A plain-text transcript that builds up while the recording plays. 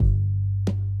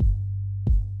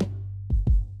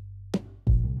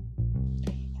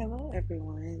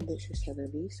everyone, this is Heather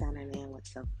B signing in with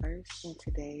Self First, and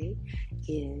today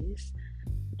is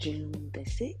June the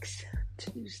 6th,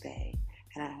 Tuesday,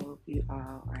 and I hope you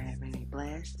all are having a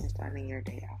blast and starting your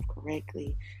day off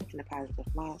correctly in a positive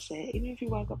mindset. Even if you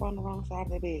woke up on the wrong side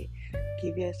of the bed,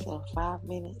 give yourself 5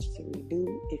 minutes to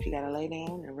reboot. If you gotta lay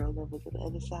down and roll over to the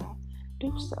other side,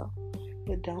 do so.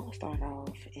 But don't start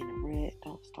off in a rut,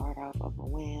 don't start off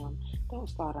overwhelmed, don't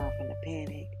start off in a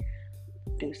panic.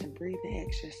 Do some breathing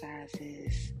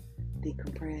exercises,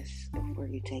 decompress before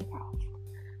you take off.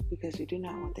 Because we do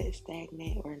not want that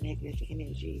stagnant or negative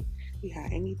energy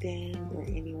behind anything or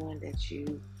anyone that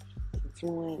you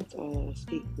influence or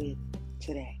speak with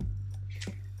today.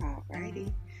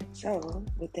 Alrighty. So,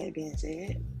 with that being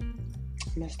said,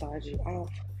 I'm going to start you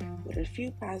off with a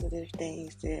few positive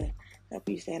things to help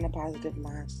you stay in a positive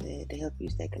mindset, to help you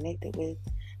stay connected with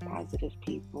positive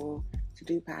people, to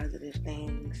do positive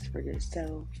things for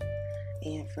yourself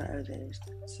and for others.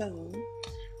 So,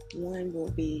 one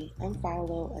will be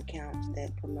unfollow accounts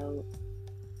that promote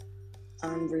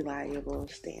unreliable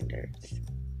standards.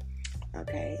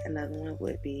 Okay, another one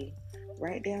would be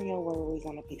write down your worries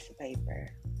on a piece of paper.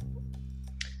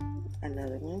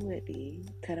 Another one would be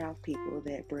cut off people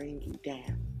that bring you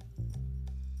down.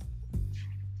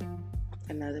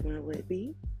 Another one would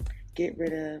be get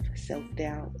rid of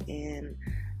self-doubt and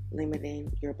limiting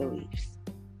your beliefs.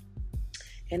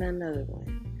 And another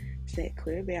one, set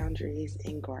clear boundaries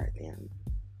and guard them.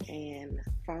 And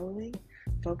following,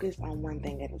 focus on one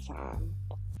thing at a time.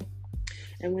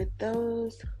 And with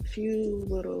those few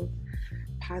little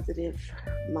positive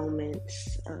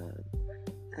moments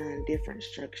and different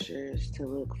structures to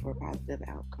look for positive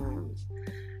outcomes,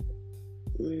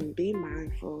 be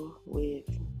mindful with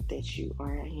that you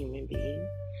are a human being.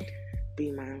 Be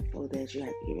mindful that you have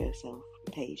to give yourself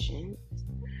patience.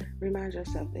 Remind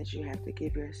yourself that you have to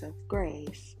give yourself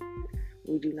grace.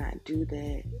 We do not do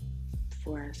that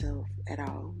for ourselves at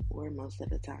all, or most of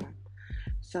the time.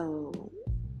 So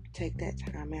take that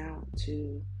time out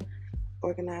to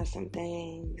organize some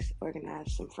things,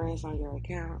 organize some friends on your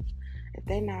accounts. If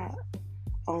they're not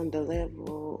on the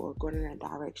level or going in the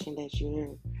direction that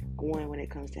you're going when it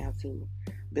comes down to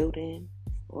building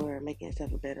or making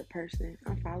yourself a better person,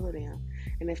 unfollow them.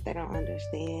 And if they don't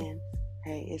understand,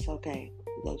 hey, it's okay.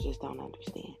 They just don't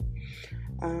understand.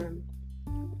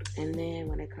 And then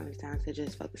when it comes down to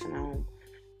just focusing on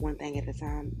one thing at a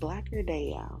time, block your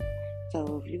day out.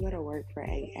 So if you go to work for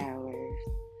 8 hours,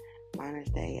 minus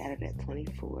the 8 out of that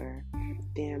 24,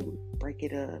 then break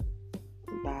it up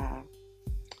by,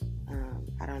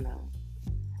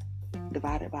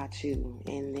 divide it by 2,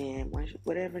 and then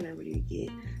whatever number you get,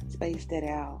 space that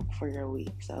out for your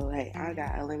week. So hey, I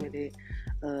got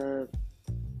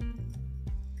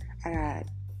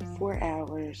 4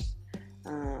 hours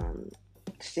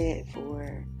set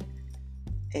for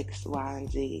X, Y, and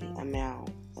Z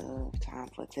amount of time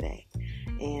for today.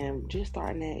 And just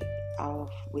starting it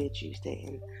off with you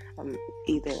setting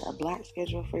either a block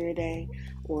schedule for your day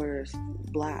or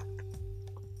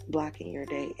blocking your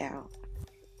day out.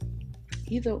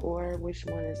 Either or, which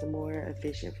one is more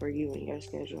efficient for you and your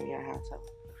schedule and your household.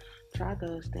 Try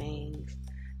those things.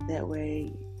 That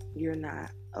way you're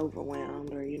not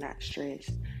overwhelmed or you're not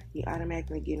stressed. You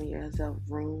automatically giving yourself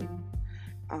room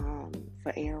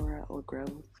for error or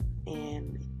growth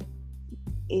in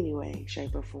any way,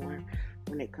 shape, or form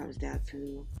when it comes down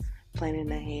to planning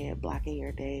ahead, blocking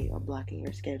your day, or blocking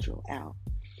your schedule out.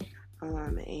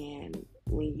 And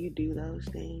when you do those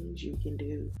things, you can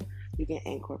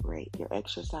incorporate your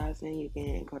exercising, you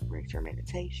can incorporate your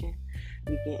meditation,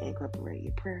 you can incorporate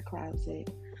your prayer closet,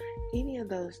 any of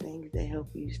those things that help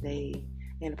you stay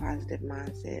in a positive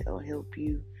mindset or help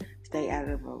you stay out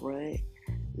of a rut.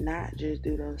 Not just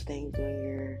do those things when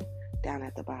you're down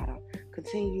at the bottom.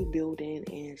 Continue building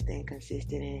and staying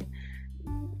consistent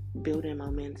and building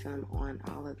momentum on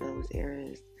all of those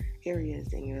areas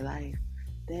in your life.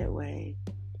 That way,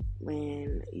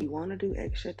 when you want to do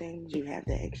extra things, you have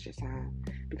the extra time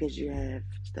because you have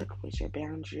stuck with your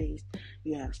boundaries,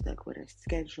 you have stuck with a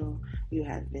schedule, you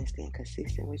have been staying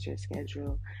consistent with your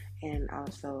schedule, and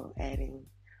also adding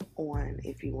on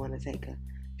if you want to take a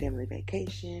family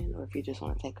vacation or if you just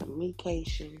want to take a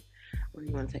me-cation or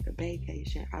you want to take a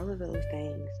vacation. All of those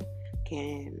things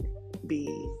can be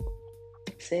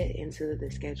set into the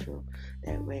schedule.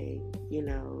 That way,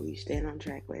 you stand on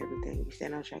track with everything. You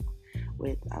stand on track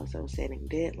with also setting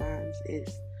deadlines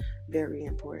is very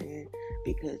important,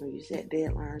 because when you set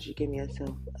deadlines, you give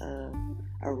yourself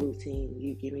a routine,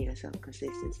 you give yourself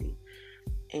consistency.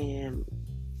 And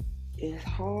it's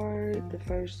hard the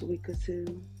first week or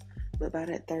two, but by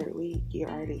that third week, you're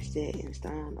already set in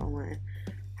stone on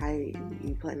how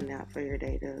you planning out for your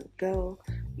day to go.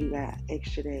 You got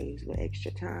extra days with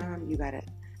extra time. You got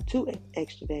 2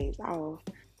 extra days off,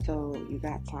 so you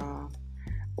got time.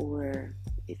 Or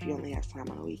if you only have time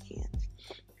on the weekends,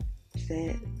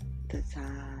 set the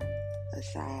time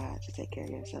aside to take care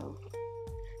of yourself.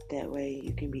 That way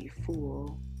you can be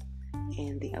full,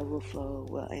 and the overflow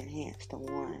will enhance the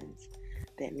ones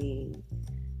that need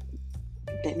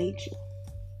you.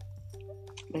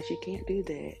 But you can't do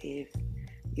that if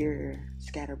you're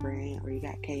scatterbrained, or you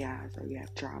got chaos, or you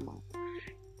have drama.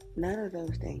 None of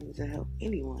those things will help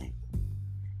anyone.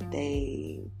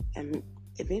 They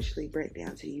eventually break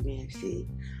down to you being sick,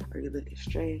 or you looking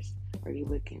stressed, or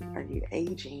you're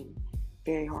aging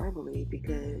very horribly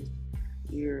because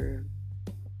you're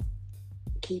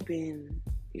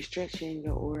stretching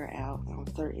your aura out on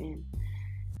certain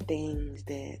things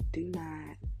that do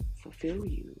not fulfill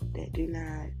you, that do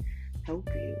not help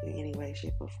you in any way,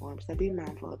 shape, or form. So be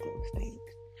mindful of those things.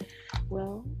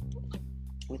 Well,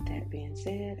 with that being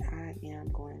said, I am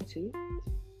going to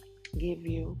give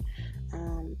you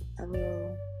a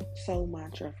little soul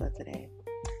mantra for today.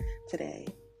 Today,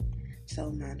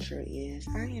 soul mantra is: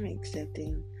 I am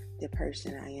accepting the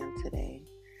person I am today.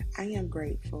 I am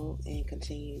grateful and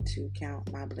continue to count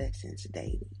my blessings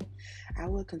daily. I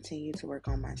will continue to work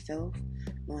on myself,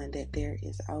 knowing that there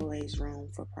is always room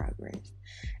for progress.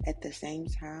 At the same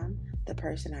time, the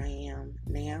person I am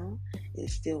now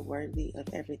is still worthy of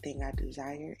everything I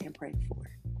desire and pray for.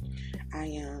 I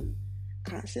am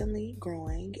constantly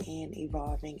growing and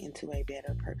evolving into a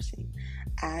better person.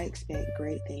 I expect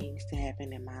great things to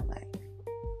happen in my life.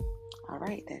 All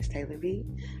right, that's Taylor V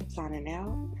signing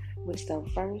out with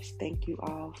Self First. Thank you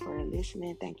all for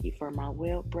listening. Thank you for my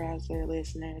web browser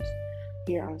listeners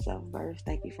here on Self First.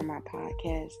 Thank you for my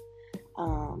podcasters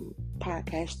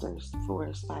for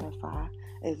Spotify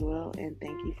as well. And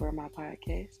thank you for my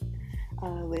podcast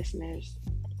listeners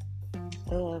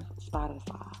of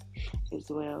Spotify as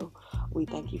well. We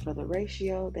thank you for the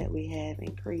ratio that we have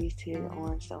increased here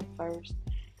on Self First.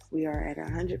 We are at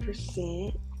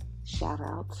 100%. Shout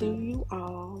out to you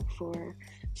all for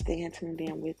staying tuned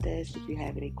in with us. If you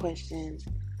have any questions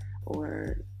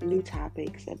or new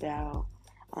topics about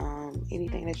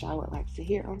anything that y'all would like to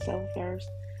hear on Self First,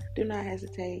 do not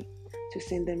hesitate to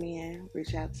send them in.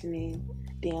 Reach out to me,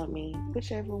 DM me,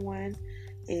 whichever one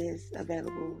is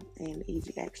available and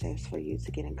easy access for you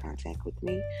to get in contact with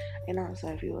me. And also,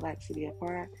 if you would like to be a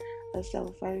part of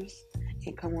Self First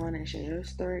and come on and share your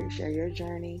story, share your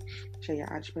journey, share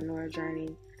your entrepreneur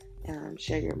journey,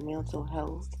 share your mental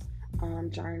health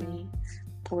journey,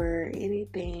 or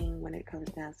anything when it comes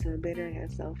down to bettering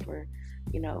yourself, or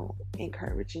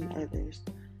encouraging others,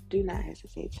 do not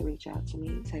hesitate to reach out to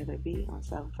me, Taylor B, on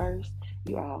Self First.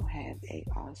 You all have an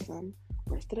awesome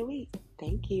rest of the week.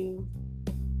 Thank you.